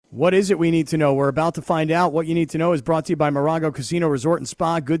What is it we need to know? We're about to find out. What you need to know is brought to you by Morongo Casino Resort and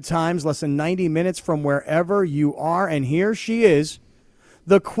Spa. Good times, less than 90 minutes from wherever you are. And here she is,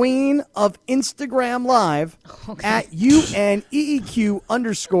 the queen of Instagram Live at UNEEQ_.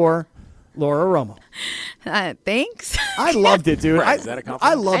 Laura Romo. Thanks. I loved it, dude. Right, is that a compliment?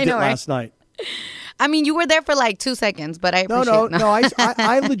 I loved it last night. I mean, you were there for like 2 seconds, but I appreciate it. No.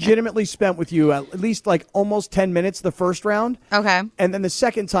 I legitimately spent with you at least like almost 10 minutes the first round. Okay. And then the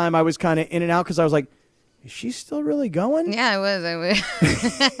second time I was kind of in and out because I was like, is she still really going? Yeah, I was. I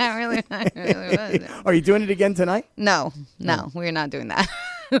really was. Are you doing it again tonight? No, we're not doing that.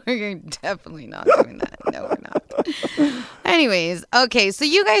 We're definitely not doing that. No, we're not. Anyways, okay, so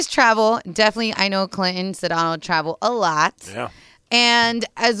you guys travel. Definitely, I know Clinton, Sedano travel a lot. Yeah. And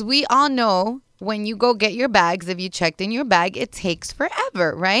as we all know, when you go get your bags, if you checked in your bag, it takes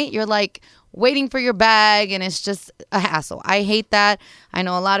forever, right? You're like waiting for your bag, and it's just a hassle. I hate that. I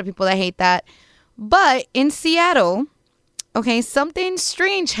know a lot of people that hate that. But in Seattle, okay, something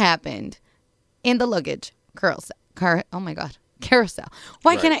strange happened in the luggage carousel. Oh my God, carousel.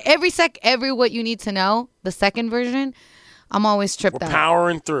 Why can't I every what you need to know, the second version, I'm always tripped We're out.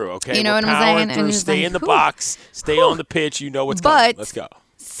 powering through, okay? You know what I'm saying? Through. And Stay like, in the box. Stay on the pitch. You know what's coming. Let's go.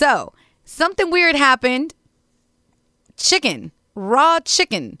 So something weird happened. Raw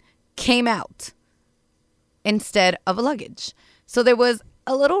chicken came out instead of a luggage. So there was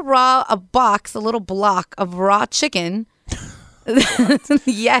a little block of raw chicken.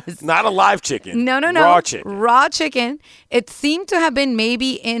 Yes. Not a live chicken. No. Raw chicken. Raw chicken. It seemed to have been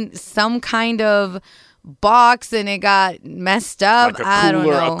maybe in some kind of box and it got messed up. I don't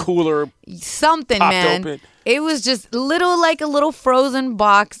know. A cooler. Something, man. Open. It was just like a little frozen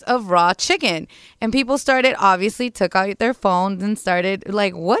box of raw chicken. And people took out their phones and started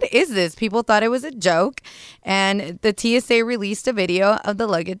like, what is this? People thought it was a joke. And the TSA released a video of the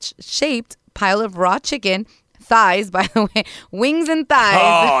luggage-shaped pile of raw chicken. Thighs, by the way, wings and thighs.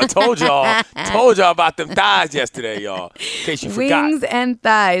 Oh, I told y'all about them thighs yesterday, y'all. In case you forgot. Wings and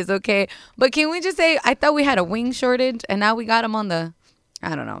thighs, okay. But can we just say, I thought we had a wing shortage, and now we got them on the.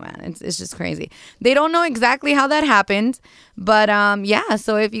 I don't know, man. It's just crazy. They don't know exactly how that happened, but yeah.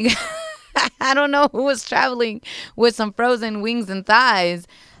 So if you, I don't know who was traveling with some frozen wings and thighs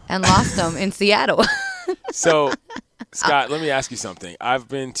and lost them in Seattle. So, Scott, let me ask you something. I've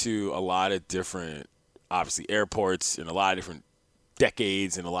been to a lot of different, obviously, airports in a lot of different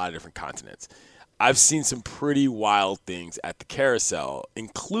decades and a lot of different continents. I've seen some pretty wild things at the carousel,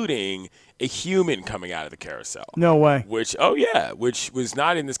 including a human coming out of the carousel. No way. Which was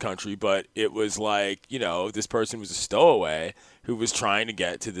not in this country, but it was like, this person was a stowaway who was trying to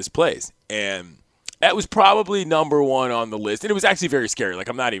get to this place. And that was probably number one on the list. And it was actually very scary. Like,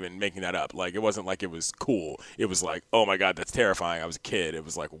 I'm not even making that up. Like, it wasn't like it was cool. It was like, oh, my God, that's terrifying. I was a kid. It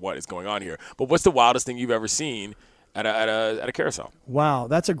was like, what is going on here? But what's the wildest thing you've ever seen at a carousel? Wow,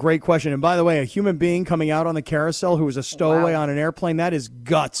 that's a great question. And by the way, a human being coming out on the carousel who was a stowaway on an airplane, that is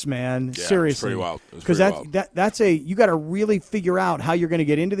guts, man. Yeah, seriously. It was pretty wild. Because you got to really figure out how you're going to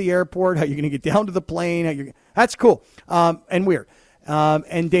get into the airport, how you're going to get down to the plane. That's cool and weird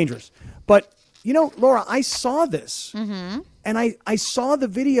and dangerous. But, Laura, I saw this and I saw the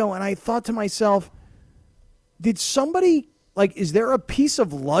video and I thought to myself, did somebody... Like, is there a piece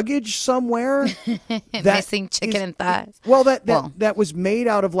of luggage somewhere missing chicken and thighs? Well, that was made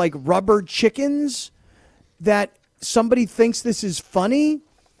out of like rubber chickens. That somebody thinks this is funny.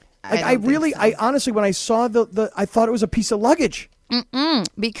 Like, I honestly, when I saw I thought it was a piece of luggage.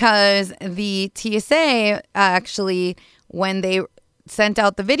 Because the TSA actually, when they sent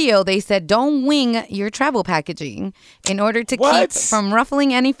out the video, they said, don't wing your travel packaging. In order to keep from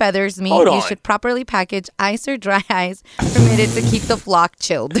ruffling any feathers, you should properly package ice or dry ice permitted to keep the flock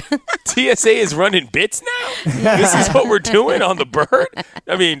chilled. TSA is running bits now? This is what we're doing on the bird?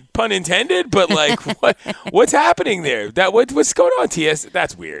 I mean, pun intended, but like, what's happening there? What's going on, TSA?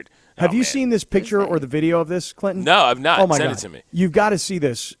 That's weird. Have you seen this picture or the video of this, Clinton? No, I've not. Oh my Send God. it to me. You've got to see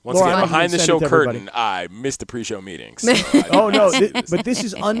this. Once Laura, again, behind the show curtain, everybody. I missed the pre-show meeting. So but this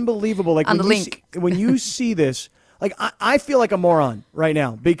is unbelievable. Like, on the link. When you see this, like, I feel like a moron right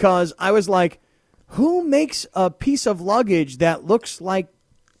now because I was like, who makes a piece of luggage that looks like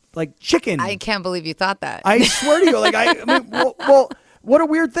chicken? I can't believe you thought that. I swear to you, like, I mean, well, what a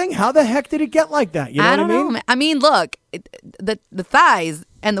weird thing. How the heck did it get like that? You know I don't what I mean? know. I mean, look, the thighs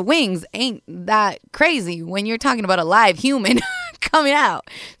and the wings ain't that crazy when you're talking about a live human coming out.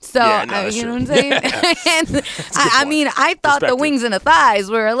 So, Yeah, no, that's you know true. what I'm saying? And I mean, I thought the Perspective. wings and the thighs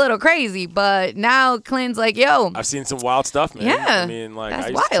were a little crazy, but now Clint's like, yo. I've seen some wild stuff, man. Yeah, I mean, like, that's I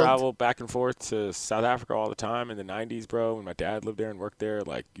used to wild. travel back and forth to South Africa all the time in the 90s, bro, when my dad lived there and worked there.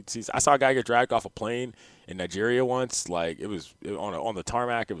 Like, you'd see, I saw a guy get dragged off a plane in Nigeria once. Like, it was on the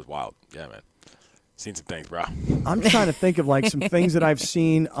tarmac. It was wild. Yeah, man. Seen some things, bro. I'm trying to think of like some things that I've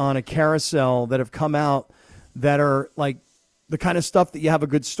seen on a carousel that have come out that are like the kind of stuff that you have a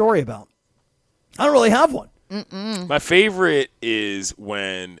good story about. I don't really have one. My favorite is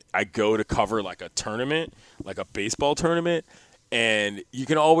when I go to cover like a tournament, like a baseball tournament, and you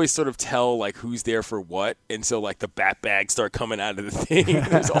can always sort of tell like who's there for what. And so like the bat bags start coming out of the thing.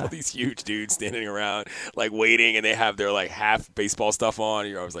 There's all these huge dudes standing around like waiting, and they have their like half baseball stuff on. And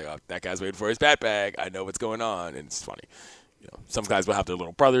you're always like, oh, that guy's waiting for his bat bag. I know what's going on. And it's funny. You know, some guys will have their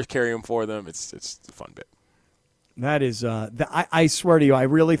little brothers carry them for them. It's a fun bit. That is, I swear to you, I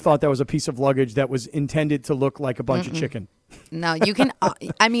really thought that was a piece of luggage that was intended to look like a bunch of chicken. No, you can.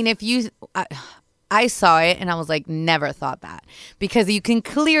 I mean, if you, I saw it and I was like, never thought that, because you can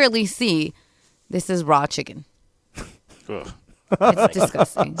clearly see this is raw chicken. Ugh. It's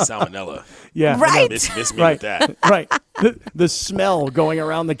disgusting. Salmonella. Yeah, Right? Miss me Right, with that. right. The smell going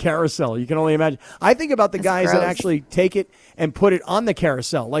around the carousel, you can only imagine. I think about the That's guys that gross. actually take it and put it on the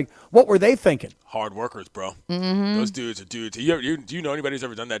carousel. Like, what were they thinking? Hard workers, bro. Those dudes are dudes. Do you know anybody who's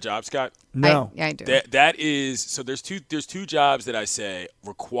ever done that job, Scott? No. I do. That is so. There's two jobs that I say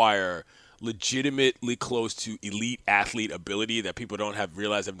require legitimately close to elite athlete ability that people don't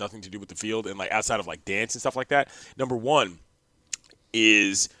realize have nothing to do with the field and like outside of like dance and stuff like that. Number one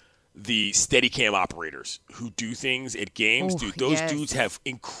is the Steadicam operators who do things at games. Ooh, Dude, those yes. dudes have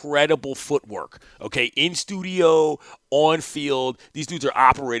incredible footwork. Okay, in studio, on field, these dudes are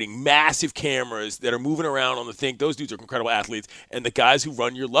operating massive cameras that are moving around on the thing. Those dudes are incredible athletes, and the guys who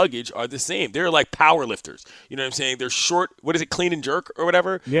run your luggage are the same. They're like power lifters. You know what I'm saying? They're short. What is it? Clean and jerk or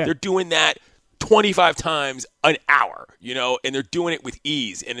whatever. Yeah. They're doing that 25 times an hour. You know, and they're doing it with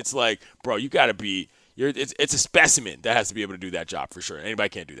ease. And it's like, bro, you got to be. It's a specimen that has to be able to do that job for sure. Anybody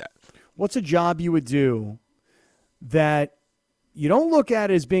can't do that. What's a job you would do that you don't look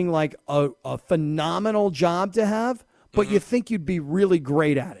at as being like a phenomenal job to have, but you think you'd be really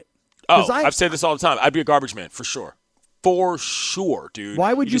great at it? Oh, 'Cause I've said this all the time. I'd be a garbage man for sure. For sure, dude.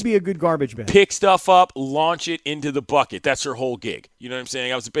 Why would you just be a good garbage man? pick stuff up, launch it into the bucket? That's your whole gig. You know what I'm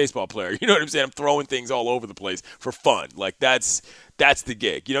saying? I was a baseball player. You know what I'm saying? I'm throwing things all over the place for fun. Like that's the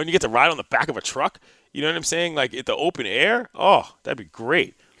gig. You know, and you get to ride on the back of a truck. You know what I'm saying? Like at the open air. Oh, that'd be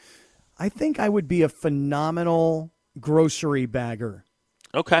great. I think I would be a phenomenal grocery bagger.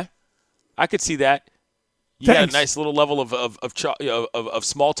 Okay, I could see that. You got Thanks. a nice little level of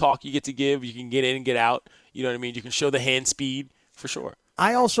small talk you get to give. You can get in and get out. You know what I mean? You can show the hand speed for sure.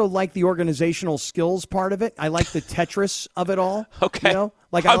 I also like the organizational skills part of it. I like the Tetris of it all. Okay. You know?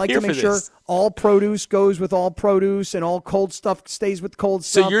 Like I I'm like here to make for sure this. all produce goes with all produce and all cold stuff stays with cold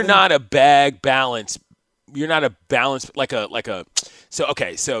stuff. So you're and- not a bag balance. You're not a balance like a. So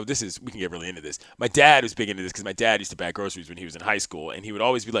okay. So this is we can get really into this. My dad was big into this because my dad used to bag groceries when he was in high school, and he would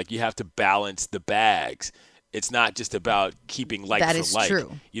always be like, "You have to balance the bags. It's not just about keeping like That for is like."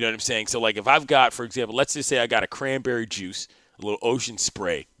 true. You know what I'm saying? So like if I've got, for example, let's just say I got a cranberry juice, a little ocean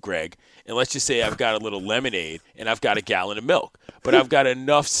spray, Greg, and let's just say I've got a little lemonade and I've got a gallon of milk, but I've got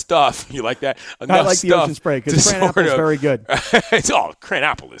enough stuff. You like that? Enough I like the stuff ocean spray because to cran apple is very good. It's all cran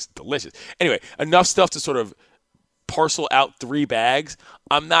apple is delicious. Anyway, enough stuff to sort of parcel out 3 bags.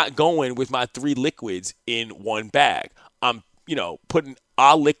 I'm not going with my 3 liquids in one bag. I'm, putting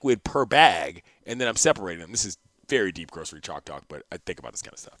a liquid per bag, and then I'm separating them. This is very deep grocery chalk talk, but I think about this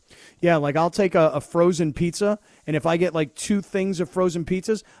kind of stuff. Yeah, like I'll take a frozen pizza, and if I get like 2 things of frozen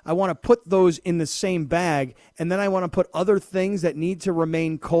pizzas, I want to put those in the same bag, and then I want to put other things that need to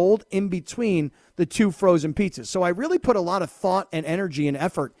remain cold in between the 2 frozen pizzas. So I really put a lot of thought and energy and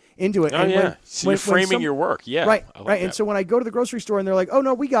effort into it. Oh, and yeah. So you're framing your work. Yeah. Right, I like right. that. And so when I go to the grocery store and they're like, "Oh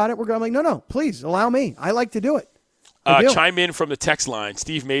no, we got it," I'm like, "No, please allow me. I like to do it." I do. Chime in from the text line.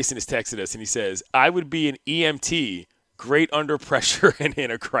 Steve Mason has texted us, and he says, "I would be an EMT, great under pressure and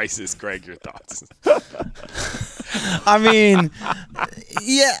in a crisis." Greg, your thoughts? I mean,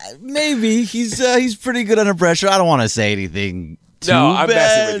 yeah, maybe he's pretty good under pressure. I don't want to say anything too No, I'm bad.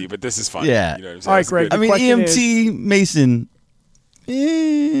 messing with you, but this is fun. Yeah. You know what I'm saying? All right, It's Greg. good. I mean, question EMT Mason.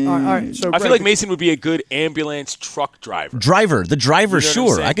 All right. So I feel Greg, like Mason would be a good ambulance truck driver. The driver, You know what I'm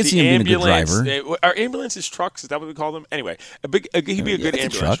sure. saying? I could The see him being a good ambulance- driver. Are ambulances trucks? Is that what we call them? Anyway, he'd be a good that's a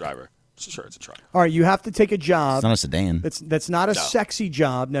ambulance truck. driver. Sure, it's a truck. All right, you have to take a job. It's not a sedan. That's not a sexy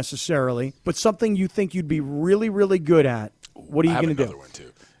job necessarily, but something you think you'd be really, really good at. What are you going to do? Another one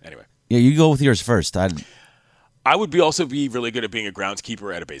too. Anyway. Yeah, you go with yours first. I would also be really good at being a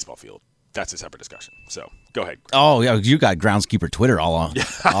groundskeeper at a baseball field. That's a separate discussion. So go ahead. Oh yeah, you got groundskeeper Twitter all up.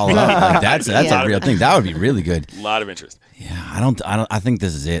 Like, that's a real thing. That would be really good. A lot of interest. Yeah, I think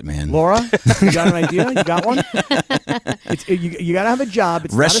this is it, man. Laura, you got an idea? You got one? You got to have a job.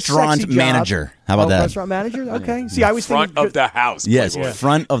 It's restaurant not a sexy manager. Job. How about that? Restaurant manager? Okay. See, I was front thinking of the house. Yes, Playboy.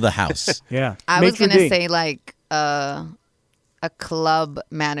 front of the house. Yeah. I was Maitre gonna d'. say like a club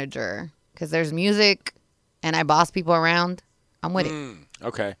manager because there's music and I boss people around. I'm with it.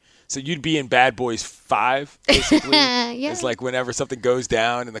 Okay. So you'd be in Bad Boys 5, basically. Yeah. It's like whenever something goes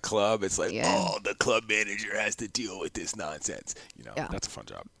down in the club, it's like, Yeah. oh, the club manager has to deal with this nonsense. Yeah. That's a fun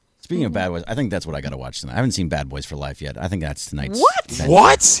job. Speaking of Bad Boys, I think that's what I got to watch tonight. I haven't seen Bad Boys for Life yet. I think that's tonight's. What? venture.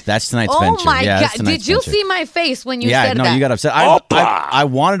 What? That's tonight's Oh venture. my Yeah, that's god! tonight's Did you venture. see my face when you Yeah, said no, that? you got upset. I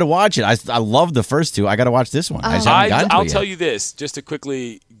wanted to watch it. I love the first two. I got to watch this one. I just haven't gotten to I'll it tell yet. you this, just to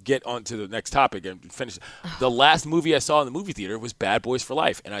quickly get on to the next topic and finish. The last movie I saw in the movie theater was Bad Boys for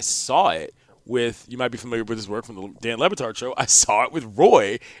Life, and I saw it with, you might be familiar with his work from the Dan Le Batard show, I saw it with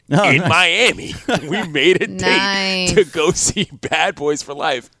Roy in nice. Miami. We made a date Nice. to go see Bad Boys for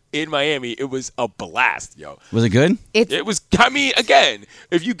Life in Miami. It was a blast, yo. Was it good? It was, I mean, again,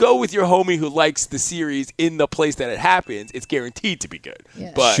 if you go with your homie who likes the series in the place that it happens, it's guaranteed to be good.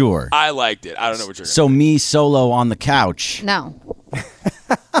 Yeah. But Sure. I liked it. I don't know what you're So me solo on the couch, No.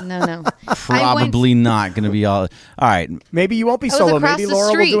 No. probably not going to be all right. Maybe you won't be I was solo. across Maybe the Laura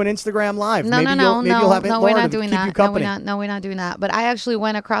street. will do an Instagram live. No, maybe no, you'll have no, Laura we're not to doing keep that. you company. No, we're not doing that. But I actually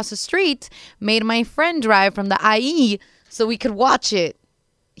went across the street, made my friend drive from the IE so we could watch it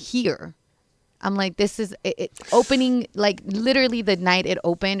here. I'm like, this is it opening, like literally the night it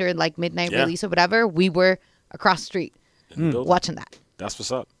opened or like midnight Yeah. release or whatever. We were across the street watching that. That's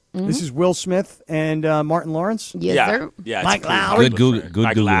what's up. This is Will Smith and Martin Lawrence. Yes, yeah. sir. Yeah. it's Mike a pretty Lowry. Good Google. friend. Good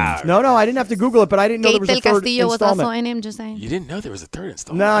Mike Googling. Lowry. No, I didn't have to Google it, but I didn't know there was Kate a del third Castillo was installment. also in him, just saying. You didn't know there was a third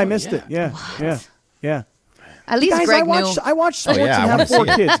installment. No, I Oh, missed it. Yeah. At least Guys, Greg I watched knew. sports yeah, I and wanna have four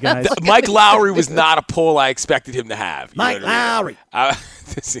see it. kids, guys. Mike Lowry was not a poll I expected him to have. You know Mike what I mean? Lowry.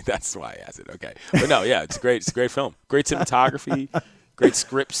 See, that's why I asked it. Okay. But no, yeah, it's great. It's a great film. Great cinematography, great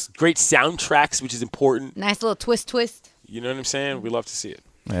scripts, great soundtracks, which is important. Nice little twist. You know what I'm saying? We love to see it.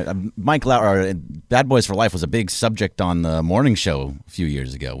 Mike Lowry, Bad Boys for Life was a big subject on the morning show a few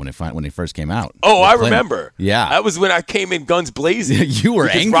years ago when it first came out. Oh, With I Clinton. remember. Yeah. That was when I came in guns blazing. You were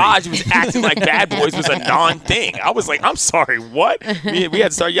because angry. Raj was acting like Bad Boys was a non-thing. I was like, I'm sorry, what? We had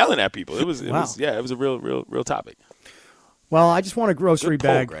to start yelling at people. It was a real topic. Well, I just want a grocery Good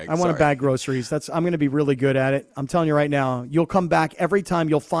poll, bag. Greg. I want to Sorry. bag groceries. I'm going to be really good at it. I'm telling you right now. You'll come back every time.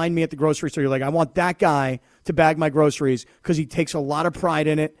 You'll find me at the grocery store. You're like, I want that guy to bag my groceries because he takes a lot of pride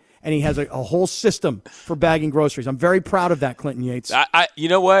in it, and he has a whole system for bagging groceries. I'm very proud of that, Clinton Yates. You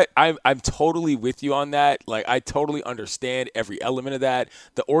know what? I'm totally with you on that. Like, I totally understand every element of that.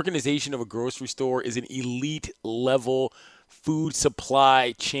 The organization of a grocery store is an elite level food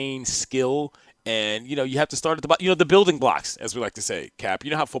supply chain skill. And, you have to start at the building blocks, as we like to say, Cap.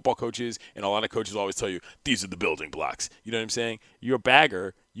 You know how football coaches and a lot of coaches always tell you, these are the building blocks. You know what I'm saying? You're a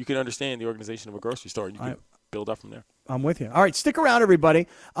bagger. You can understand the organization of a grocery store, and you can build up from there. I'm with you. All right, stick around, everybody.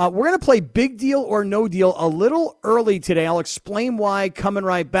 We're going to play Big Deal or No Deal a little early today. I'll explain why coming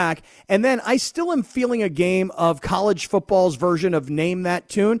right back. And then I still am feeling a game of college football's version of Name That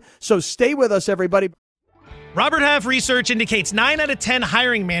Tune. So stay with us, everybody. Robert Half research indicates 9 out of 10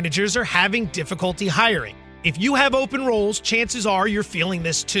 hiring managers are having difficulty hiring. If you have open roles, chances are you're feeling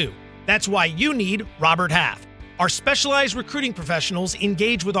this too. That's why you need Robert Half. Our specialized recruiting professionals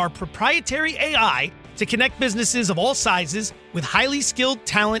engage with our proprietary AI to connect businesses of all sizes with highly skilled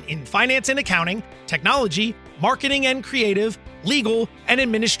talent in finance and accounting, technology, marketing and creative, legal, and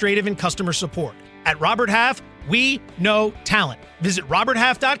administrative and customer support. At Robert Half, we know talent. Visit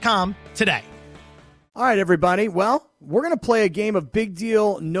roberthalf.com today. All right, everybody. Well, we're going to play a game of Big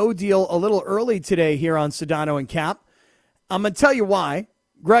Deal, No Deal a little early today here on Sedano and Cap. I'm going to tell you why.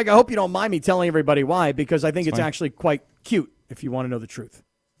 Greg, I hope you don't mind me telling everybody why, because I think it's actually quite cute if you want to know the truth.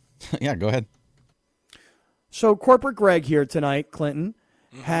 Yeah, go ahead. So Corporate Greg here tonight, Clinton,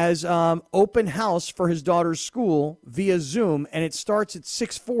 has open house for his daughter's school via Zoom, and it starts at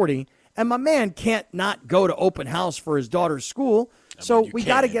 6:40. And my man can't not go to open house for his daughter's school. So we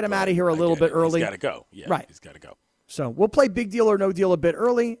got to get him out of here a little bit early. He's got to go. Yeah, Right. He's got to go. So we'll play Big Deal or No Deal a bit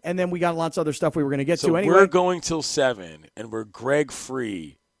early, and then we got lots of other stuff we were going to get So to anyway. we're going till 7, and we're Greg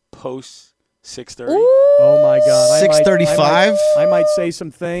free post 6:30. Oh my God! 6:35. I might say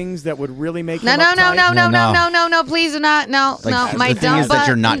some things that would really make No, him no, no, uptight. no, no, No. no, no, no, please do not. No, Like, no. the My thing dumb is that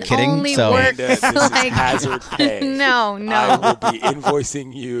you're not button kidding, only so- works This is like hazard pay. No, I no. will be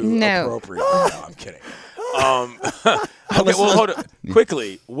invoicing you No. appropriately. No, I'm kidding. Okay, well, hold on.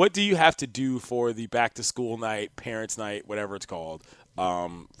 Quickly, what do you have to do for the back to school night, parents' night, whatever it's called,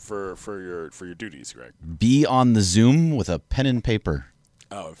 for your duties, Greg? Be on the Zoom with a pen and paper.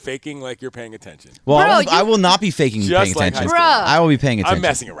 Oh, faking like you're paying attention. Well, Bro, I will not be faking Just paying like attention. high school. Bruh. I will be paying attention. I'm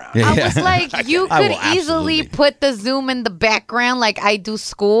messing around. Yeah. I was like, you I could will easily absolutely. put the Zoom in the background like I do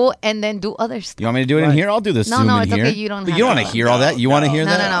school and then do other stuff. You want me to do it in here? I'll do this No, Zoom no, in it's here. okay. You don't But have you don't to. want to hear all that? You want to hear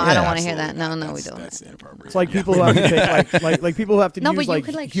No, that? no, no, I don't Yeah. want to hear that. No, no, we don't. That's inappropriate. It's like people who have to take like people who have to No, but use you like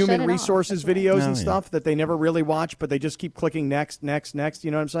could, like, human shut it off. resources That's videos No, and yeah. stuff that they never really watch, but they just keep clicking next. You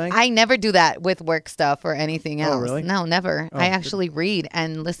know what I'm saying? I never do that with work stuff or anything else. Oh, really? No, never. I actually read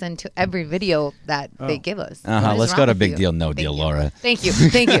and listen to every video that they give us. What is Let's wrong go to with big you? deal, no Thank deal, you. Laura. Thank you.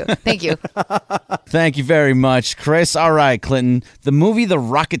 Thank you. Thank you. Thank you very much, Chris. All right, Clinton. The movie The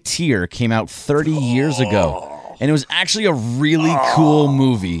Rocketeer came out 30 years ago. And it was actually a really cool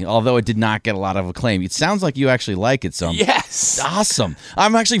movie, although it did not get a lot of acclaim. It sounds like you actually like it some. Yes. Awesome.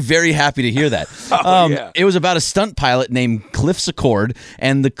 I'm actually very happy to hear that. Yeah. It was about a stunt pilot named Cliff Secord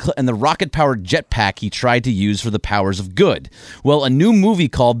and the rocket-powered jetpack he tried to use for the powers of good. Well, a new movie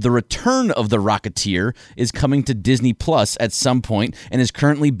called The Return of the Rocketeer is coming to Disney Plus at some point and is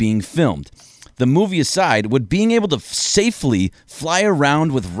currently being filmed. The movie aside, would being able to safely fly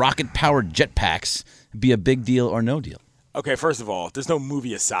around with rocket-powered jetpacks be a big deal or no deal? Okay, first of all, there's no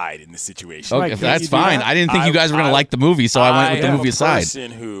movie aside in this situation. Right, Okay, can't that's you do fine. that? I didn't think you guys were going to like the movie, so I went with the movie am aside. a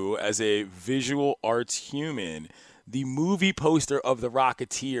person who, as a visual arts human, the movie poster of The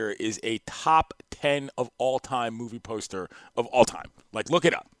Rocketeer is a top 10 of all time movie poster of all time. Like, look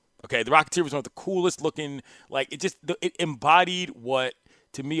it up. Okay, The Rocketeer was one of the coolest looking. Like, it embodied what,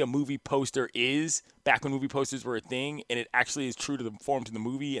 to me, a movie poster is back when movie posters were a thing, and it actually is true to the form to the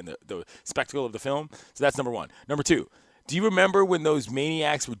movie and the spectacle of the film. So that's number one. Number two, do you remember when those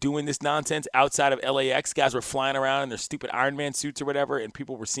maniacs were doing this nonsense outside of LAX? Guys were flying around in their stupid Iron Man suits or whatever, and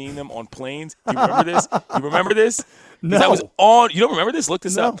people were seeing them on planes. Do you remember this? You remember this? 'Cause No. I was on. You don't remember this? Look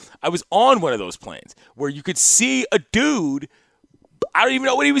this No. up. I was on one of those planes where you could see a dude. I don't even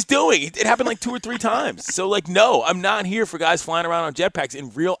know what he was doing. It happened like 2 or 3 times. So, like, no, I'm not here for guys flying around on jetpacks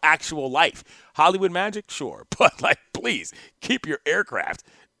in real, actual life. Hollywood magic, sure, but like, please keep your aircraft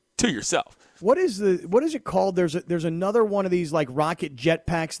to yourself. What is it called? There's another one of these like rocket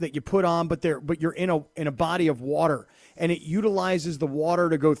jetpacks that you put on, but you're in a body of water, and it utilizes the water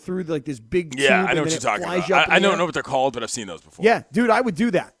to go through like this big tube. Yeah, I and know what then you're it talking flies about. you up in I the don't air. know what they're called, but I've seen those before. Yeah, dude, I would do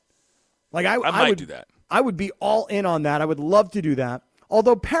that. Like I might would do that. I would be all in on that. I would love to do that.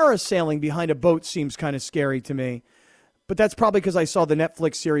 Although parasailing behind a boat seems kind of scary to me. But that's probably because I saw the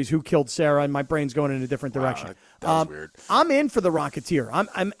Netflix series Who Killed Sarah, and my brain's going in a different direction. That was weird. I'm in for the Rocketeer.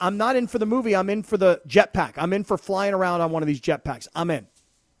 I'm not in for the movie. I'm in for the jetpack. I'm in for flying around on one of these jetpacks. I'm in.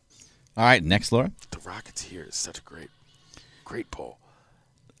 All right, next, Laura. The Rocketeer is such a great poll.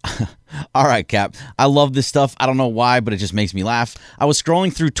 All right, Cap. I love this stuff. I don't know why, but it just makes me laugh. I was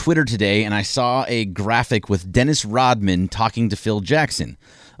scrolling through Twitter today, and I saw a graphic with Dennis Rodman talking to Phil Jackson.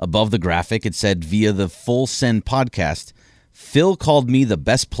 Above the graphic, it said, via the Full Send podcast, Phil called me the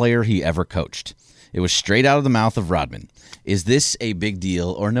best player he ever coached. It was straight out of the mouth of Rodman. Is this a big deal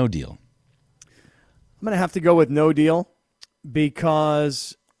or no deal? I'm going to have to go with no deal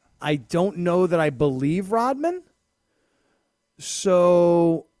because I don't know that I believe Rodman.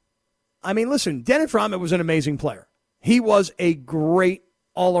 So, I mean, listen, Dennis Rodman was an amazing player. He was a great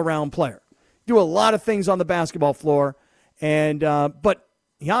all-around player. Do a lot of things on the basketball floor, and but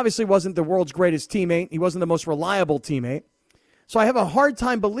he obviously wasn't the world's greatest teammate. He wasn't the most reliable teammate. So I have a hard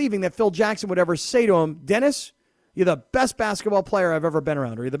time believing that Phil Jackson would ever say to him, Dennis, you're the best basketball player I've ever been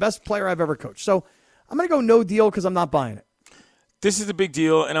around, or you're the best player I've ever coached. So I'm going to go no deal because I'm not buying it. This is a big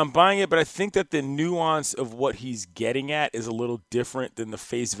deal, and I'm buying it, but I think that the nuance of what he's getting at is a little different than the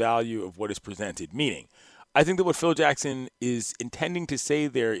face value of what is presented. Meaning, I think that what Phil Jackson is intending to say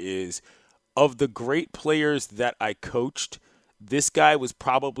there is, of the great players that I coached, this guy was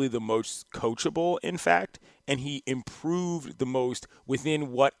probably the most coachable, in fact, and he improved the most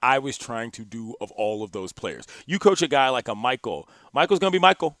within what I was trying to do of all of those players. You coach a guy like a Michael. Michael's going to be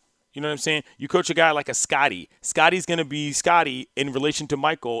Michael. You know what I'm saying? You coach a guy like a Scotty. Scotty's going to be Scotty in relation to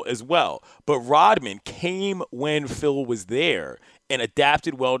Michael as well. But Rodman came when Phil was there and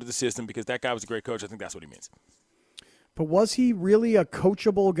adapted well to the system because that guy was a great coach. I think that's what he means. But was he really a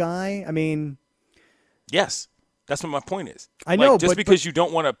coachable guy? I mean, yes. That's what my point is. I know, just because you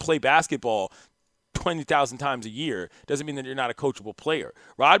don't want to play basketball 20,000 times a year doesn't mean that you're not a coachable player.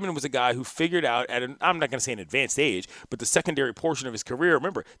 Rodman was a guy who figured out I'm not going to say an advanced age, but the secondary portion of his career,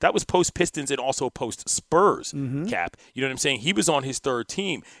 remember, that was post-Pistons and also post-Spurs, Cap. You know what I'm saying? He was on his third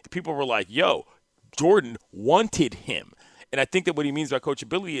team. People were like, yo, Jordan wanted him. And I think that what he means by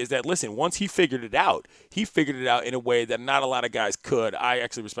coachability is that, listen, once he figured it out in a way that not a lot of guys could. I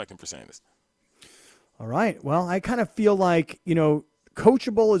actually respect him for saying this. All right. Well, I kind of feel like,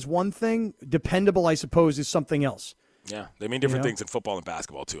 coachable is one thing. Dependable, I suppose, is something else. Yeah, they mean different things in football and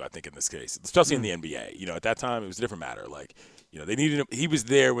basketball, too, I think, in this case, especially in the NBA. At that time, it was a different matter. Like, they needed him. He was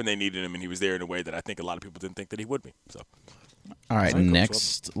there when they needed him, and he was there in a way that I think a lot of people didn't think that he would be. So, all right,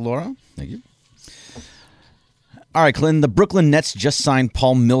 next, Laura. Thank you. All right, Clinton, the Brooklyn Nets just signed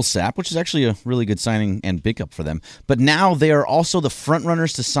Paul Millsap, which is actually a really good signing and pickup for them. But now they are also the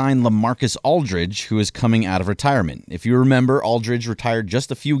frontrunners to sign LaMarcus Aldridge, who is coming out of retirement. If you remember, Aldridge retired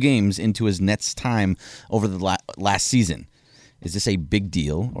just a few games into his Nets time over the last season. Is this a big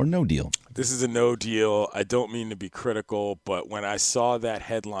deal or no deal? This is a no deal. I don't mean to be critical, but when I saw that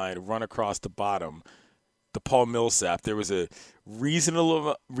headline run across the bottom, the Paul Millsap, there was a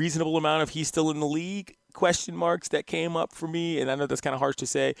reasonable amount of he's still in the league question marks that came up for me, and I know that's kind of harsh to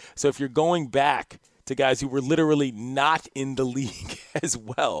say. So if you're going back to guys who were literally not in the league as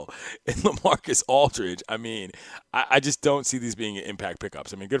well, and LaMarcus Aldridge, I mean, I just don't see these being impact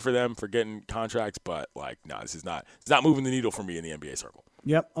pickups. I mean, good for them for getting contracts, but this is not moving the needle for me in the NBA circle.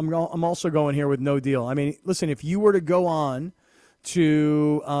 Yep, I'm also going here with no deal. I mean, listen, if you were to go on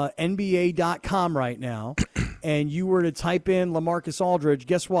to NBA.com right now and you were to type in LaMarcus Aldridge,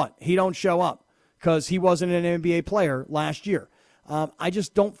 guess what? He don't show up because he wasn't an NBA player last year. I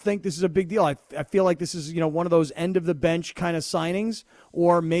just don't think this is a big deal. I feel like this is one of those end-of-the-bench kind of signings,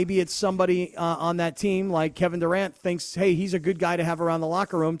 or maybe it's somebody on that team like Kevin Durant thinks, hey, he's a good guy to have around the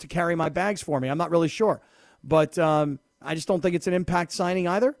locker room to carry my bags for me. I'm not really sure. But I just don't think it's an impact signing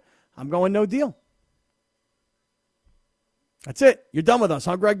either. I'm going no deal. That's it. You're done with us,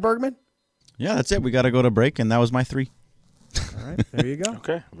 huh, Greg Bergman? Yeah, that's it. We got to go to break, and that was my 3. All right, there you go.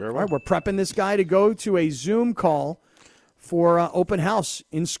 Okay, very well. All right, we're prepping this guy to go to a Zoom call for open house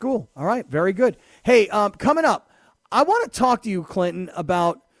in school. All right, very good. Hey, coming up, I want to talk to you, Clinton,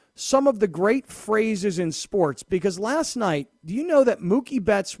 about some of the great phrases in sports, because last night, do you know that Mookie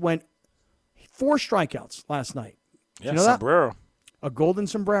Betts went 4 strikeouts last night? Yeah, you know sombrero. That? A golden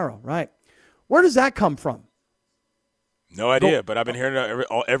sombrero, right. Where does that come from? No idea, but I've been hearing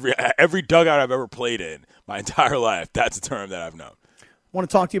it every dugout I've ever played in my entire life. That's a term that I've known. I want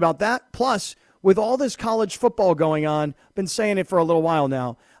to talk to you about that. Plus, with all this college football going on, I've been saying it for a little while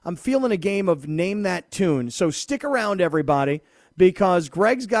now, I'm feeling a game of name that tune. So stick around, everybody, because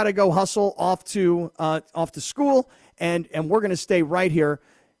Greg's got to go hustle off to school, and we're going to stay right here.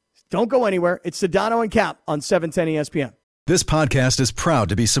 Don't go anywhere. It's Sedano and Cap on 710 ESPN. This podcast is proud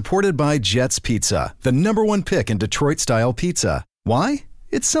to be supported by Jets Pizza, the #1 pick in Detroit-style pizza. Why?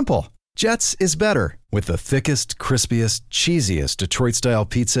 It's simple. Jets is better. With the thickest, crispiest, cheesiest Detroit-style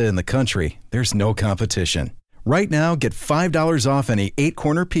pizza in the country, there's no competition. Right now, get $5 off any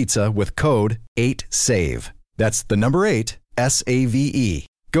 8-corner pizza with code 8SAVE. That's the number 8, SAVE.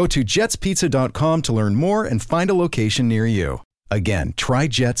 Go to jetspizza.com to learn more and find a location near you. Again, try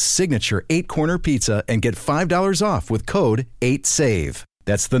Jet's signature 8-corner pizza and get $5 off with code 8SAVE.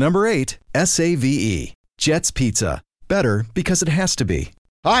 That's the number 8, SAVE. Jet's Pizza. Better because it has to be.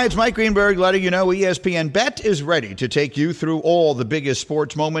 Hi, it's Mike Greenberg letting you know ESPN Bet is ready to take you through all the biggest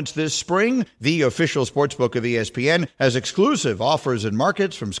sports moments this spring. The official sportsbook of ESPN has exclusive offers and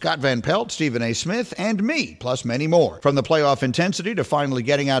markets from Scott Van Pelt, Stephen A. Smith, and me, plus many more. From the playoff intensity to finally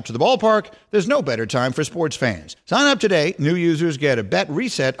getting out to the ballpark, there's no better time for sports fans. Sign up today. New users get a bet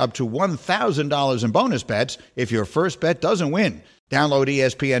reset up to $1,000 in bonus bets if your first bet doesn't win. Download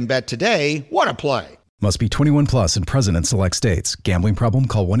ESPN Bet today. What a play. Must be 21 plus and present in select states. Gambling problem?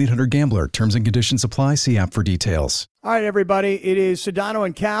 Call 1-800-GAMBLER. Terms and conditions apply. See app for details. All right, everybody. It is Sedano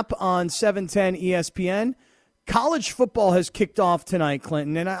and Cap on 710 ESPN. College football has kicked off tonight,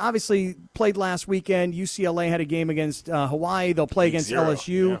 Clinton, and obviously played last weekend. UCLA had a game against Hawaii. They'll play against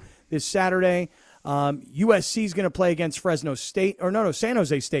LSU this Saturday. USC is going to play against Fresno State, San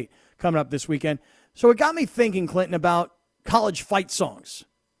Jose State coming up this weekend. So it got me thinking, Clinton, about college fight songs.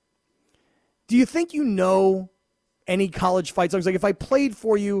 Do you think you know any college fight songs? Like if I played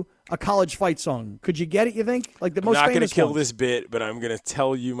for you a college fight song, could you get it, you think? Like the most famous I'm not going to kill ones? this bit, but I'm going to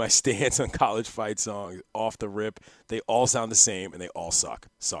tell you my stance on college fight songs off the rip. They all sound the same, and they all suck.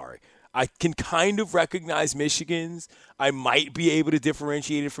 Sorry. I can kind of recognize Michigan's. I might be able to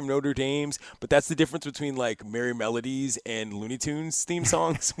differentiate it from Notre Dame's, but that's the difference between like Merry Melodies and Looney Tunes theme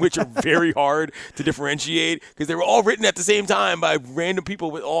songs, which are very hard to differentiate because they were all written at the same time by random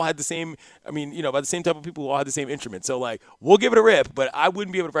people who all had the same, by the same type of people who all had the same instrument. So like, we'll give it a rip, but I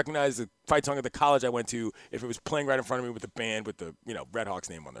wouldn't be able to recognize the fight song at the college I went to if it was playing right in front of me with the band with the, Red Hawks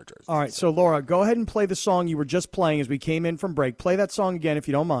name on their jersey. All right, so Laura, go ahead and play the song you were just playing as we came in from break. Play that song again if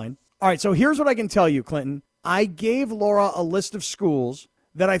you don't mind. All right, so here's what I can tell you, Clinton. I gave Laura a list of schools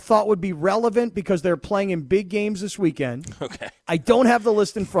that I thought would be relevant because they're playing in big games this weekend. Okay. I don't have the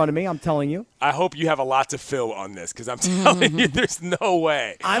list in front of me, I'm telling you. I hope you have a lot to fill on this because I'm telling you there's no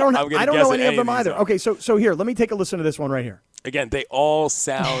way. I don't know any of them either. Okay, so here, let me take a listen to this one right here. Again, they all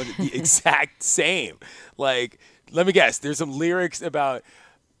sound the exact same. Like, let me guess. There's some lyrics about,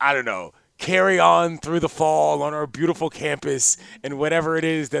 I don't know, carry on through the fall on our beautiful campus, and whatever it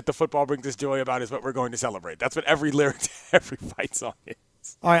is that the football brings us joy about is what we're going to celebrate. That's what every lyric to every fight song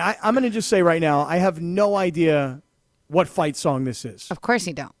is. All right, I'm going to just say right now, I have no idea what fight song this is. Of course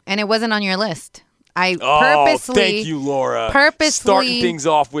you don't. And it wasn't on your list. I thank you, Laura. Starting things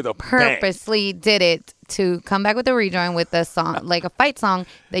off with a purposely bang. did it to come back with a rejoin with a song, like a fight song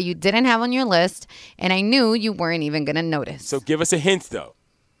that you didn't have on your list, and I knew you weren't even going to notice. So give us a hint, though.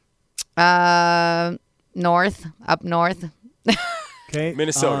 Up north. Okay.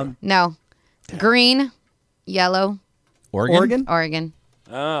 Minnesota. No. Green, yellow. Oregon?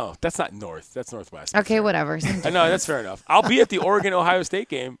 Oh, that's not north. That's northwest. Okay, whatever. I know, that's fair enough. I'll be at the Oregon-Ohio State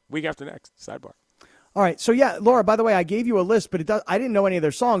game week after next. Sidebar. All right. So, yeah, Laura, by the way, I gave you a list, but I didn't know any of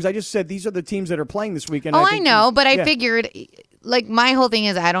their songs. I just said these are the teams that are playing this weekend. I know, but I figured, like, my whole thing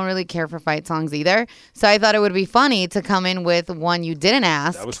is I don't really care for fight songs either. So I thought it would be funny to come in with one you didn't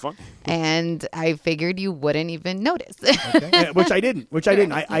ask. That was fun. And I figured you wouldn't even notice. Okay. Yeah, which I didn't.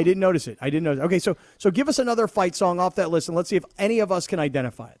 I didn't notice it. Okay, so give us another fight song off that list, and let's see if any of us can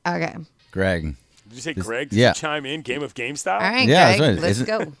identify it. Okay. Greg. Did you say Greg? Did yeah. you chime in? Game of Game style? All right, yeah, Greg, right. let's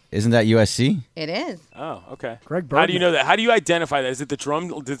go. Isn't that USC? It is. Oh, okay. Greg Birdman. How do you know that? How do you identify that? Is it the drum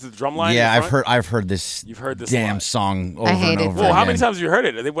line? Yeah, I've heard this. You've heard this damn song over I hate and it. over Well, again. how many times have you heard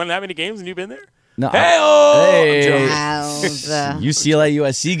it? Have they won that many games and you've been there? No. Hey, UCLA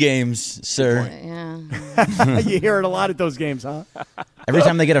USC games, sir. Yeah. You hear it a lot at those games, huh? Every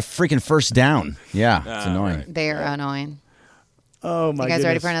time they get a freaking first down. Yeah, it's annoying. Right. They're annoying. Oh, my You guys goodness.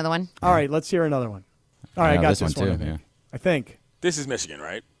 ready for another one? All right, let's hear another one. All right, I got this this one one, too, I think. This is Michigan,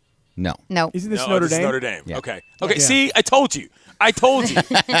 right? No. No. Isn't this No, Notre this is Dame? Notre Dame. Yeah. Okay. Yeah. See, I told you.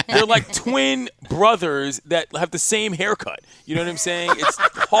 They're like twin brothers that have the same haircut. You know what I'm saying? It's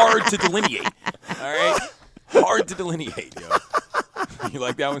hard to delineate. All right? Hard to delineate, yo. You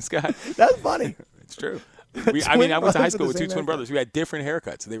like that one, Scott? That's funny. It's true. I went to brothers high with school the with two same twin haircut. brothers who had different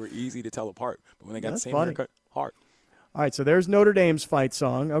haircuts, so they were easy to tell apart. But when they got That's the same funny. haircut, hard. All right, so there's Notre Dame's fight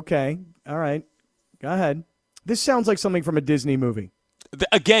song. Okay. All right. Go ahead. This sounds like something from a Disney movie.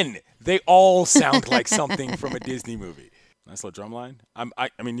 Again, they all sound like something from a Disney movie. Nice little drum line. I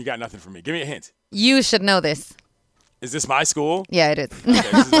mean, you got nothing for me. Give me a hint. You should know this. Is this my school? Yeah, it is. Okay,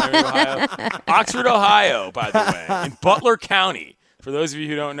 this is Miami, Ohio. Oxford, Ohio, by the way, in Butler County. For those of you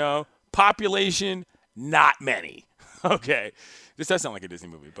who don't know, population, not many. Okay. This does sound like a Disney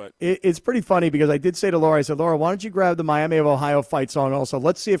movie, but It's pretty funny because I did say to Laura, I said, Laura, why don't you grab the Miami of Ohio fight song also?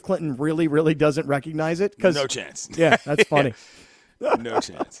 Let's see if Clinton really, really doesn't recognize it. no chance. Yeah, that's funny. No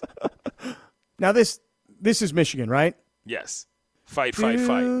chance. Now, this is Michigan, right? Yes. Fight.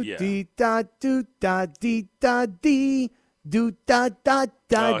 Yeah. Dee da do da dee da dee do da da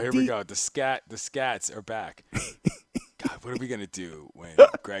da. Oh, here we go. The scats are back. God, what are we gonna do when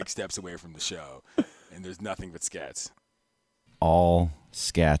Greg steps away from the show and there's nothing but scats? All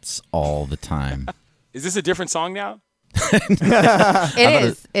scats all the time. Is this a different song now? It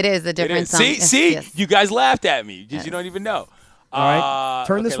is. It is a It different is. song. See, Yes. you guys laughed at me because you don't even know. All right.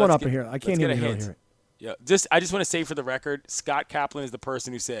 Turn this okay, one let's up here. I can't let's get even a really hint. hear it. Yeah, I just want to say for the record, Scott Kaplan is the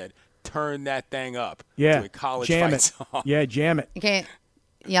person who said, "Turn that thing up." Yeah. To a college jam fight it. song. Yeah, jam it. Okay.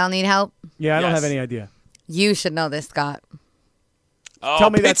 Y'all need help? Yeah, I don't Yes. have any idea. You should know this, Scott. Oh, Tell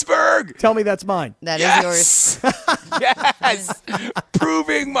me that's- Pittsburgh. Tell me that's mine. That is yours. Yes.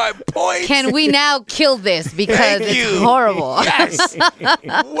 Proving my point. Can we now kill this because Thank it's you. horrible? Yes.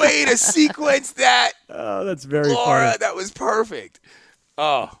 Way to sequence that, Oh, that's very Laura. funny. That was perfect.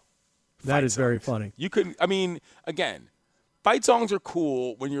 Oh, That is very funny. you couldn't. I mean, again, fight songs are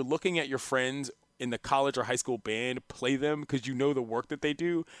cool when you're looking at your friends in the college or high school band play them because you know the work that they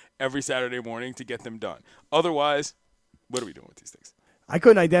do every Saturday morning to get them done. Otherwise, what are we doing with these things? I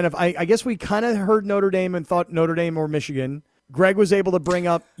couldn't identify. I guess we kind of heard Notre Dame and thought Notre Dame or Michigan. Greg was able to bring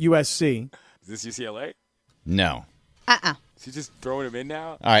up USC. Is this UCLA? No. Is he just throwing him in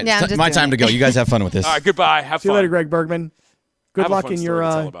now? All right, Yeah, I'm it's just my doing time it. to go. You guys have fun with this. All right, goodbye. Have See you fun. later, Greg Bergman. Good have a luck fun in story your to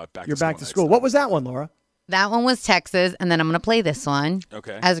tell about back to back to school school. next What was that one, Laura? That one was Texas, and then I'm going to play this one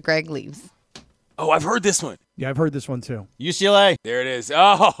Okay. as Greg leaves. Oh, I've heard this one. Yeah, I've heard this one too. UCLA. There it is.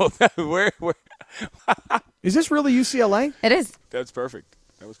 Oh, where? Is this really UCLA? It is. That's perfect.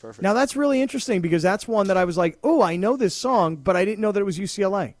 That was perfect. Now that's really interesting because that's one that I was like, oh, I know this song, but I didn't know that it was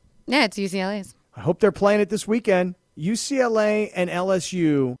UCLA. Yeah, it's UCLA's. I hope they're playing it this weekend. UCLA and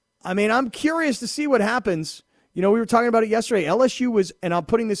LSU. I mean, I'm curious to see what happens. You know, we were talking about it yesterday. LSU was, and I'm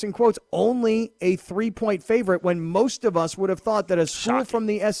putting this in quotes, only a 3-point favorite when most of us would have thought that a school from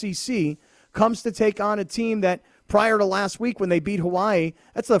the SEC comes to take on a team that prior to last week when they beat Hawaii,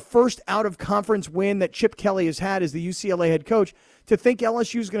 that's the first out-of-conference win that Chip Kelly has had as the UCLA head coach. To think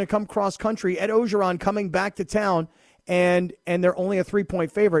LSU is going to come cross-country, Ed Ogeron coming back to town, and they're only a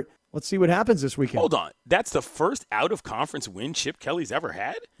 3-point favorite. Let's see what happens this weekend. Hold on. That's the first out-of-conference win Chip Kelly's ever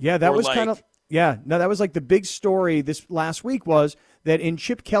had? Yeah, that Or was kind of – yeah, no, that was like the big story this last week was that in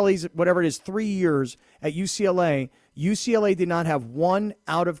Chip Kelly's, whatever it is, 3 years at UCLA, UCLA did not have one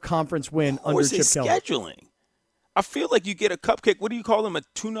out-of-conference win under Chip Kelly. Scheduling? I feel like you get a cupcake. What do you call them, a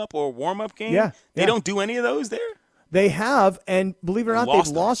tune-up or a warm-up game? Yeah, They don't do any of those there? They have, and believe it or not, they've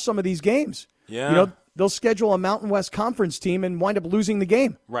lost some of these games. Yeah. You know, they'll schedule a Mountain West Conference team and wind up losing the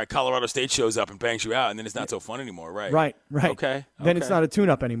game. Right. Colorado State shows up and bangs you out, and then it's not so fun anymore, right? Right. Okay. Then it's not a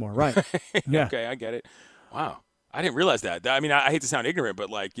tune-up anymore, right? Yeah. Okay, I get it. Wow. I didn't realize that. I mean, I hate to sound ignorant, but,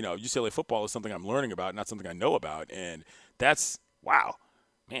 like, you know, UCLA football is something I'm learning about, not something I know about, and that's – wow.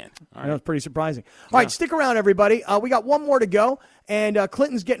 Man. All I know, right. it's pretty surprising. All right, stick around, everybody. We got one more to go, and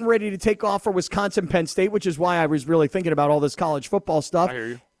Clinton's getting ready to take off for Wisconsin Penn State, which is why I was really thinking about all this college football stuff. I hear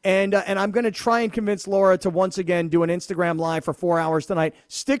you. And I'm going to try and convince Laura to once again do an Instagram Live for 4 hours tonight.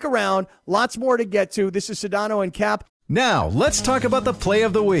 Stick around. Lots more to get to. This is Sedano and Cap. Now, let's talk about the play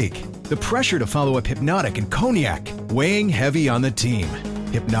of the week. The pressure to follow up Hypnotic and Cognac, weighing heavy on the team.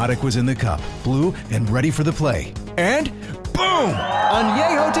 Hypnotic was in the cup, blue, and ready for the play. And boom!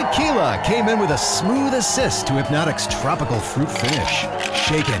 Añejo Tequila came in with a smooth assist to Hypnotic's tropical fruit finish.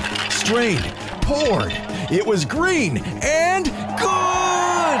 Shaken, strained, poured. It was green and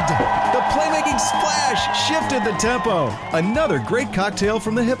good! The playmaking splash shifted the tempo. Another great cocktail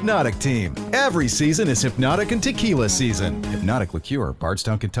from the Hypnotic team. Every season is Hypnotic and Tequila season. Hypnotic Liqueur,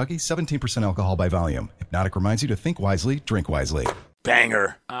 Bardstown, Kentucky, 17% alcohol by volume. Hypnotic reminds you to think wisely, drink wisely.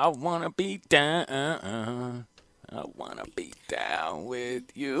 Banger. I want to be down. I want to be down with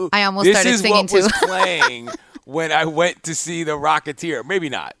you. I almost started singing, This is too. what was playing when I went to see The Rocketeer. Maybe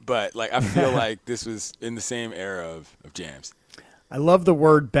not, but like I feel like this was in the same era of jams. I love the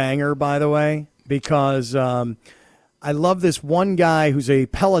word banger, by the way, because I love this one guy who's a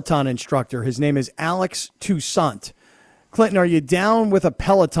Peloton instructor. His name is Alex Toussaint. Clinton, are you down with a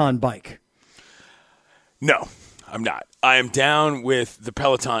Peloton bike? No, I'm not. I am down with the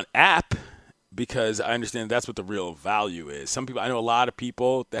Peloton app because I understand that's what the real value is. Some people, I know a lot of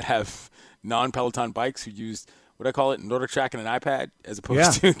people that have non-Peloton bikes who use, what I call it, Nordic Track and an iPad as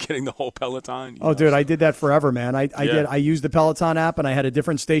opposed to getting the whole Peloton. Oh, dude, I did that forever, man. I used the Peloton app, and I had a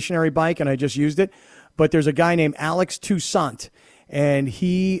different stationary bike, and I just used it. But there's a guy named Alex Toussaint, and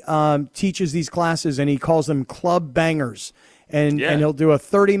he teaches these classes, and he calls them club bangers. And he'll do a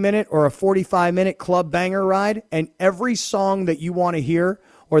 30-minute or a 45-minute club banger ride, and every song that you want to hear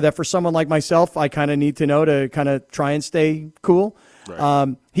or that for someone like myself I kind of need to know to kind of try and stay cool,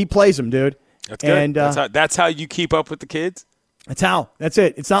 he plays them, dude. That's good. And, that's how you keep up with the kids? That's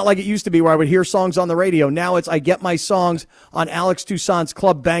it. It's not like it used to be where I would hear songs on the radio. Now it's I get my songs on Alex Toussaint's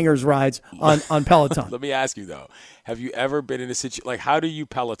Club Bangers rides on Peloton. Let me ask you, though. Have you ever been in a situation, like how do you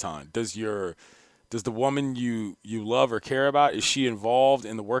Peloton? Does the woman you love or care about, is she involved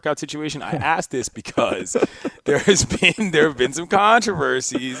in the workout situation? I ask this because there have been some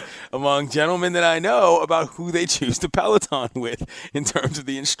controversies among gentlemen that I know about who they choose to Peloton with in terms of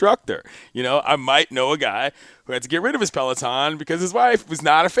the instructor. You know, I might know a guy who had to get rid of his Peloton because his wife was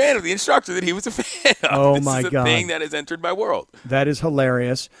not a fan of the instructor that he was a fan of. Oh, this my is a God. thing that has entered my world. That is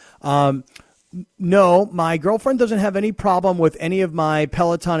hilarious. No, my girlfriend doesn't have any problem with any of my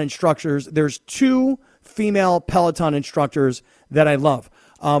Peloton instructors. There's two female Peloton instructors that I love.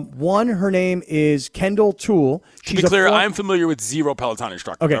 One, her name is Kendall Toole. To be clear, I'm familiar with zero Peloton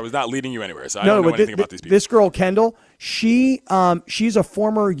instructors. Okay. I was not leading you anywhere, so I don't know anything about these people. This girl, Kendall, she's a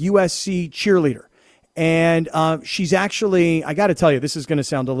former USC cheerleader. And she's actually, I got to tell you, this is going to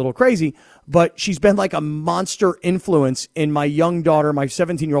sound a little crazy, but she's been like a monster influence in my young daughter, my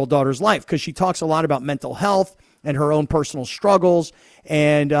 17-year-old daughter's life, because she talks a lot about mental health and her own personal struggles.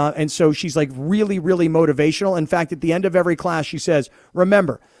 And so she's like really, really motivational. In fact, at the end of every class, she says,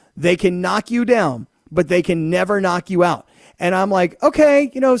 remember, they can knock you down, but they can never knock you out. And I'm like,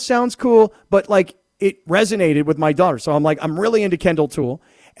 okay, sounds cool. But like it resonated with my daughter. So I'm like, I'm really into Kendall Toole.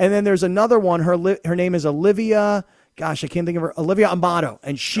 And then there's another one. Her name is Olivia. Gosh, I can't think of her. Olivia Amato.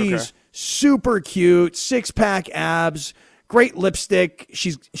 And she's super cute, 6-pack abs, great lipstick.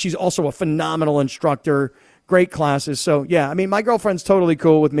 She's also a phenomenal instructor, great classes. So, yeah, I mean, my girlfriend's totally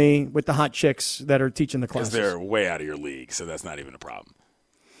cool with me, with the hot chicks that are teaching the classes. Because they're way out of your league, so that's not even a problem.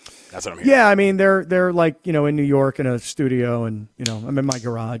 That's what I'm hearing. Yeah, I mean, they're like, in New York in a studio, and, I'm in my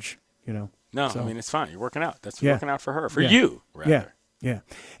garage, No, so. I mean, it's fine. You're working out. That's working out for her. For Yeah. you, rather. Yeah.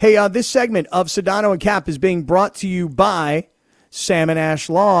 Hey, this segment of Sedano and Cap is being brought to you by Sam and Ash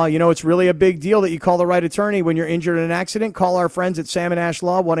Law. It's really a big deal that you call the right attorney when you're injured in an accident. Call our friends at Sam and Ash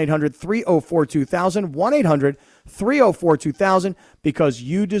Law, 1-800-304-2000, 1-800-304-2000, because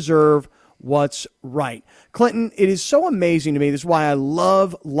you deserve what's right. Clinton, it is so amazing to me. This is why I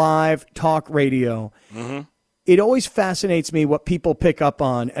love live talk radio. Mm-hmm. It always fascinates me what people pick up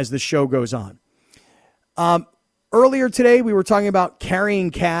on as the show goes on. Earlier today, we were talking about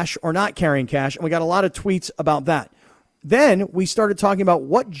carrying cash or not carrying cash, and we got a lot of tweets about that. Then we started talking about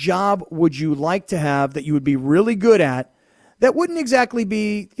what job would you like to have that you would be really good at that wouldn't exactly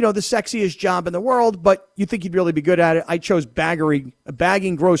be, the sexiest job in the world, but you think you'd really be good at it. I chose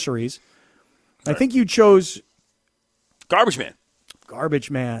bagging groceries. Right. I think you chose Garbage man.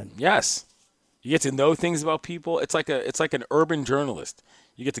 Garbage man. Yes. You get to know things about people. It's like an urban journalist.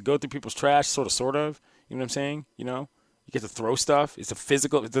 You get to go through people's trash, sort of. You know what I'm saying? You get to throw stuff. It's a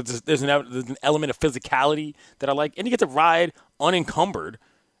physical. There's an element of physicality that I like, and you get to ride unencumbered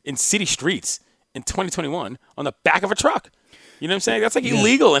in city streets in 2021 on the back of a truck. You know what I'm saying? That's like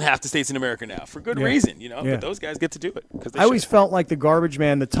illegal in half the states in America now for good reason. But those guys get to do it because I always felt like the garbage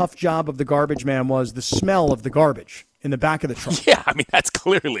man. The tough job of the garbage man was the smell of the garbage in the back of the truck. Yeah, I mean, that's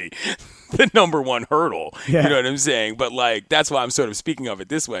clearly the number one hurdle. Yeah. You know what I'm saying? But, that's why I'm sort of speaking of it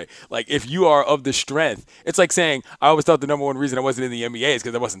this way. If you are of the strength, it's like saying, I always thought the number one reason I wasn't in the NBA is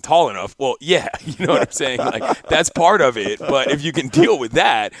because I wasn't tall enough. Well, yeah, you know what I'm saying? That's part of it. But if you can deal with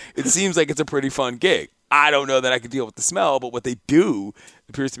that, it seems like it's a pretty fun gig. I don't know that I could deal with the smell, but what they do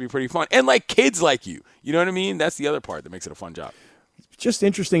appears to be pretty fun. And, kids like you. You know what I mean? That's the other part that makes it a fun job. Just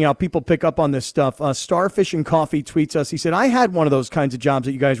interesting how people pick up on this stuff. Starfish and Coffee tweets us. He said, I had one of those kinds of jobs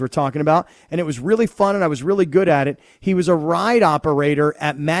that you guys were talking about, and it was really fun, and I was really good at it. He was a ride operator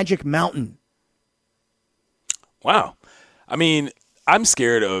at Magic Mountain. Wow. I mean, I'm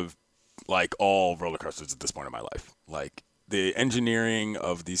scared of, all roller coasters at this point in my life. The engineering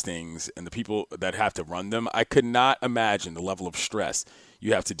of these things and the people that have to run them, I could not imagine the level of stress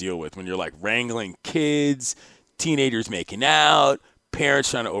you have to deal with when you're, wrangling kids, teenagers making out,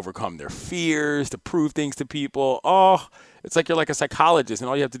 parents trying to overcome their fears, to prove things to people. Oh, it's like you're like a psychologist, and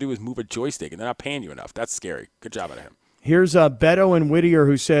all you have to do is move a joystick, and they're not paying you enough. That's scary. Good job out of him. Here's Beto in Whittier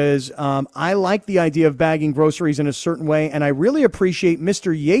who says, I like the idea of bagging groceries in a certain way, and I really appreciate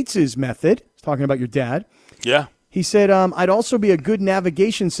Mr. Yates's method. He's talking about your dad. Yeah. He said, I'd also be a good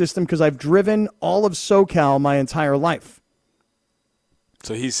navigation system because I've driven all of SoCal my entire life.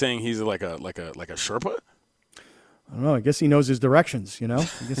 So he's saying he's like a Sherpa? I don't know. I guess he knows his directions, I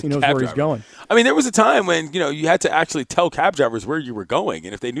guess he knows where he's going. I mean, there was a time when, you had to actually tell cab drivers where you were going,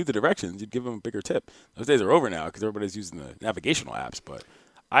 and if they knew the directions, you'd give them a bigger tip. Those days are over now because everybody's using the navigational apps, but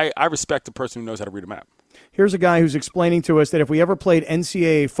I respect the person who knows how to read a map. Here's a guy who's explaining to us that if we ever played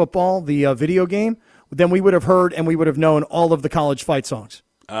NCAA football, the video game, then we would have heard and we would have known all of the college fight songs.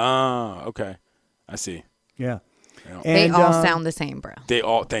 Oh, okay. I see. Yeah. They all sound the same, bro.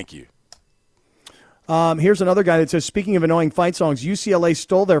 Thank you. Here's another guy that says, speaking of annoying fight songs, UCLA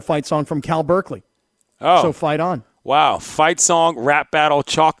stole their fight song from Cal Berkeley. Oh. So fight on. Wow. Fight song, rap battle,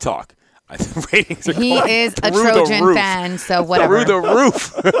 chalk talk. Ratings are he is a Trojan fan, so whatever. Through the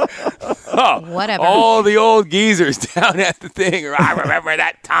roof. Whatever. All the old geezers down at the thing. I remember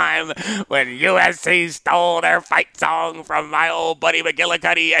that time when USC stole their fight song from my old buddy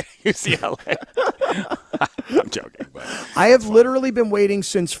McGillicuddy at UCLA. I'm joking. But I have literally been waiting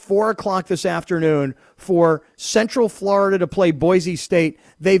since 4 o'clock this afternoon for Central Florida to play Boise State.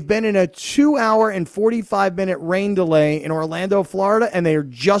 They've been in a 2-hour and 45-minute rain delay in Orlando, Florida, and they are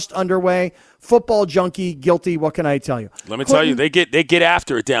just underway. Football junkie, guilty. What can I tell you? Let me tell you, they get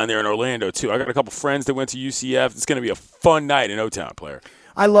after it down there in Orlando, too. I got a couple friends that went to UCF. It's going to be a fun night in O-Town, player.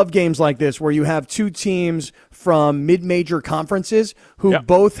 I love games like this where you have two teams from mid-major conferences who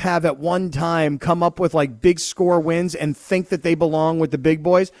both have at one time come up with like big score wins and think that they belong with the big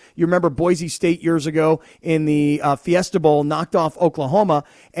boys. You remember Boise State years ago in the Fiesta Bowl knocked off Oklahoma,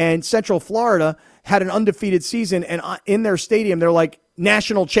 and Central Florida had an undefeated season, and in their stadium they're like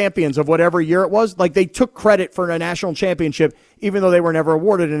national champions of whatever year it was. Like they took credit for a national championship even though they were never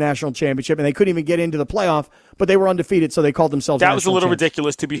awarded a national championship, and they couldn't even get into the playoff, but they were undefeated, so they called themselves That was a little champions.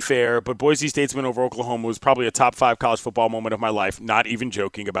 ridiculous, to be fair, but Boise State's win over Oklahoma was probably a top 5 college football moment of my life, not even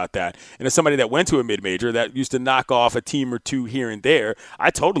joking about that. And as somebody that went to a mid-major that used to knock off a team or two here and there,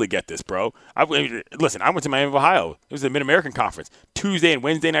 I totally get this, bro. Listen, I went to Miami of Ohio. It was the Mid-American Conference. Tuesday and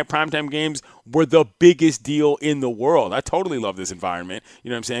Wednesday night primetime games were the biggest deal in the world. I totally love this environment,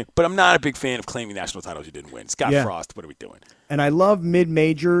 you know what I'm saying? But I'm not a big fan of claiming national titles you didn't win. Scott Frost, what are we doing? And I love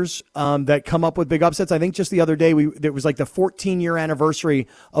mid-majors that come up with big upsets. I think just the other day, it was like the 14-year anniversary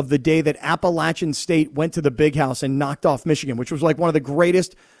of the day that Appalachian State went to the Big House and knocked off Michigan, which was like one of the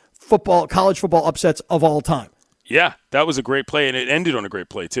greatest college football upsets of all time. Yeah, that was a great play, and it ended on a great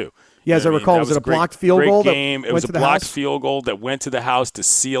play, too. Yeah, as I recall, was it a blocked field goal? Great game. It was a blocked field goal that went to the house to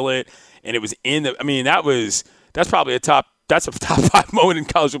seal it, and it was in the – I mean, that's probably a top 5 moment in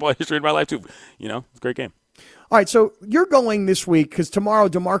college football history in my life, too. You know, it's a great game. All right, so you're going this week because tomorrow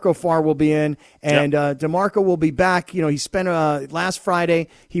DeMarco Farr will be in, and DeMarco will be back. You know, he spent last Friday,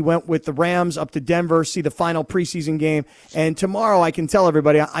 he went with the Rams up to Denver, see the final preseason game. And tomorrow, I can tell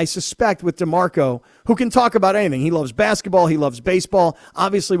everybody, I suspect with DeMarco, who can talk about anything. He loves basketball. He loves baseball.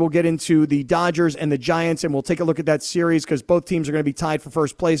 Obviously, we'll get into the Dodgers and the Giants, and we'll take a look at that series because both teams are going to be tied for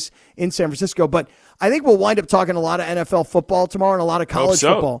first place in San Francisco. But I think we'll wind up talking a lot of NFL football tomorrow and a lot of college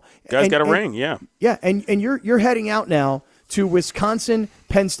football. Guys got a ring, yeah. Yeah, and you're heading out now to Wisconsin,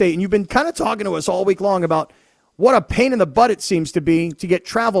 Penn State, and you've been kind of talking to us all week long about what a pain in the butt it seems to be to get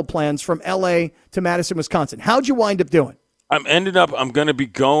travel plans from L.A. to Madison, Wisconsin. How'd you wind up doing? I'm going to be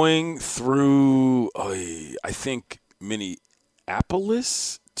going through, I think,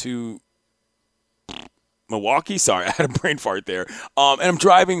 Minneapolis to Milwaukee. Sorry, I had a brain fart there. And I'm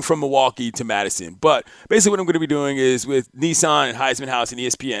driving from Milwaukee to Madison. But basically what I'm going to be doing is with Nissan and Heisman House and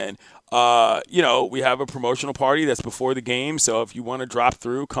ESPN, we have a promotional party that's before the game. So if you want to drop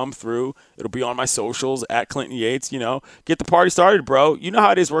through, come through. It'll be on my socials at Clinton Yates. Get the party started, bro. You know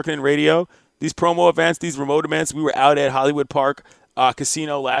how it is working in radio. These promo events, these remote events. We were out at Hollywood Park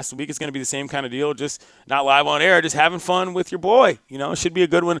Casino last week. It's going to be the same kind of deal, just not live on air, just having fun with your boy. It should be a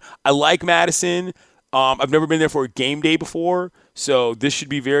good one. I like Madison. I've never been there for a game day before, so this should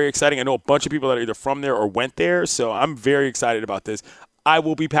be very exciting. I know a bunch of people that are either from there or went there, so I'm very excited about this. I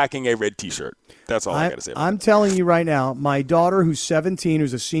will be packing a red T-shirt. That's all I got to say about I'm telling you right now, my daughter, who's 17,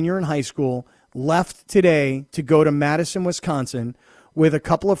 who's a senior in high school, left today to go to Madison, Wisconsin, with a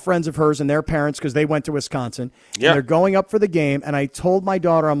couple of friends of hers and their parents because they went to Wisconsin. Yeah. And they're going up for the game, and I told my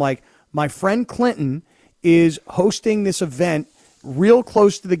daughter, I'm like, my friend Clinton is hosting this event real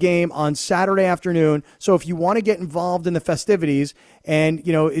close to the game on Saturday afternoon. So if you want to get involved in the festivities, and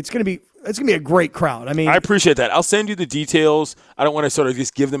it's going to be a great crowd. I mean, I appreciate that. I'll send you the details. I don't want to sort of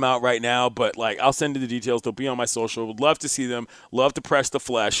just give them out right now, but I'll send you the details. They'll be on my social. Would love to see them. Love to press the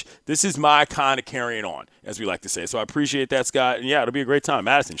flesh. This is my kind of carrying on, as we like to say. So I appreciate that, Scott. And yeah, it'll be a great time.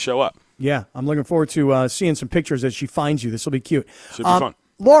 Madison, show up. Yeah, I'm looking forward to seeing some pictures as she finds you. This will be cute. Should be fun.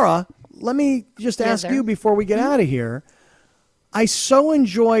 Laura, let me just ask you before we get out of here. I so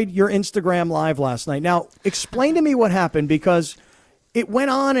enjoyed your Instagram Live last night. Now, explain to me what happened, because it went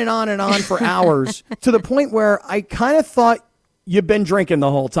on and on and on for hours to the point where I kind of thought you've been drinking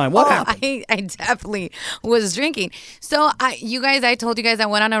the whole time. What happened? I definitely was drinking. So I told you guys I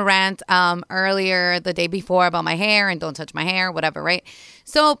went on a rant earlier the day before about my hair and don't touch my hair, whatever, right?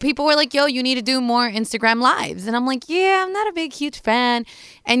 So people were like, yo, you need to do more Instagram lives. And I'm like, yeah, I'm not a big, huge fan.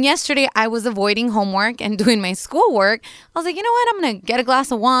 And yesterday I was avoiding homework and doing my schoolwork. I was like, you know what? I'm going to get a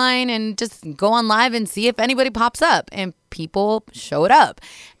glass of wine and just go on live and see if anybody pops up. And people showed up.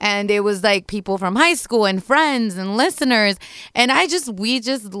 And it was like people from high school and friends and listeners. And we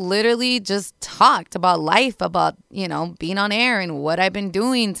just literally just talked about life, about, being on air and what I've been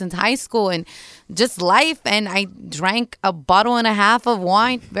doing since high school and just life. And I drank a bottle and a half of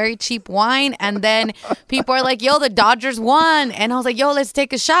wine, very cheap wine. And then people are like, yo, the Dodgers won. And I was like, yo, let's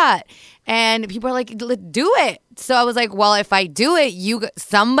take a shot. And people are like, do it. So I was like, well, if I do it,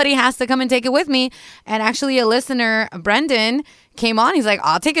 somebody has to come and take it with me. And actually a listener, Brendan, came on. He's like,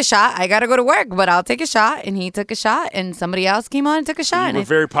 I'll take a shot. I got to go to work, but I'll take a shot. And he took a shot. And somebody else came on and took a shot. You were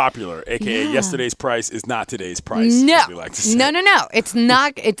very popular, a.k.a. yesterday's price is not today's price. No. As we like to say. No. It's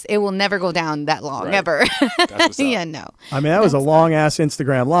not. It will never go down that long, Right. ever. That's what's up. Yeah, no. I mean, that was a long-ass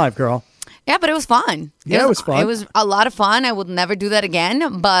Instagram live, girl. Yeah, but it was fun. Yeah, it was fun. It was a lot of fun. I would never do that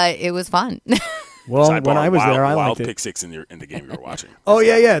again, but it was fun. Well, when I was there, I wild liked it. pick six in the game you were watching. Oh,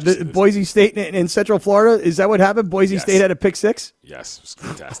 yeah. The Boise State in Central Florida, is that what happened? Boise Yes. State had a pick six? Yes, it was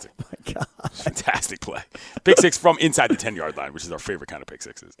fantastic. Oh, my God. Fantastic play. Pick six from inside the 10-yard line, which is our favorite kind of pick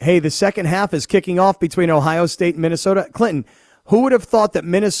sixes. Hey, the second half is kicking off between Ohio State and Minnesota. Clinton, who would have thought that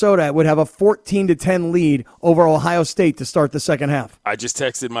Minnesota would have a 14-10 lead over Ohio State to start the second half? I just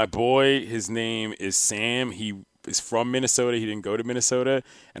texted my boy. His name is Sam. He is from Minnesota. He didn't go to Minnesota.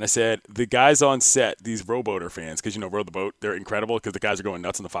 And I said, the guys on set, these rowboater fans, because, row the boat, they're incredible because the guys are going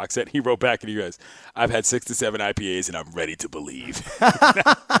nuts on the Fox set. He wrote back and he goes, I've had 6 to 7 IPAs and I'm ready to believe.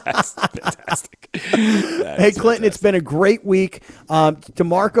 That's fantastic. Hey, Clinton, it's been a great week.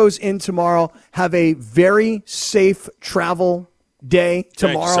 DeMarco's in tomorrow. Have a very safe travel day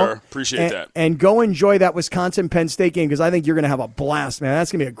tomorrow. Thank you, sir. Appreciate that. And go enjoy that Wisconsin-Penn State game because I think you're going to have a blast, man.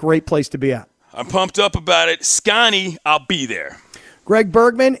 That's going to be a great place to be at. I'm pumped up about it. Scotty, I'll be there. Greg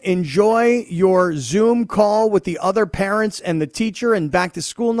Bergman, enjoy your Zoom call with the other parents and the teacher and back to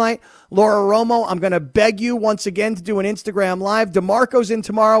school night. Laura Romo, I'm going to beg you once again to do an Instagram Live. DeMarco's in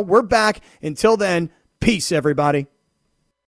tomorrow. We're back. Until then, peace, everybody.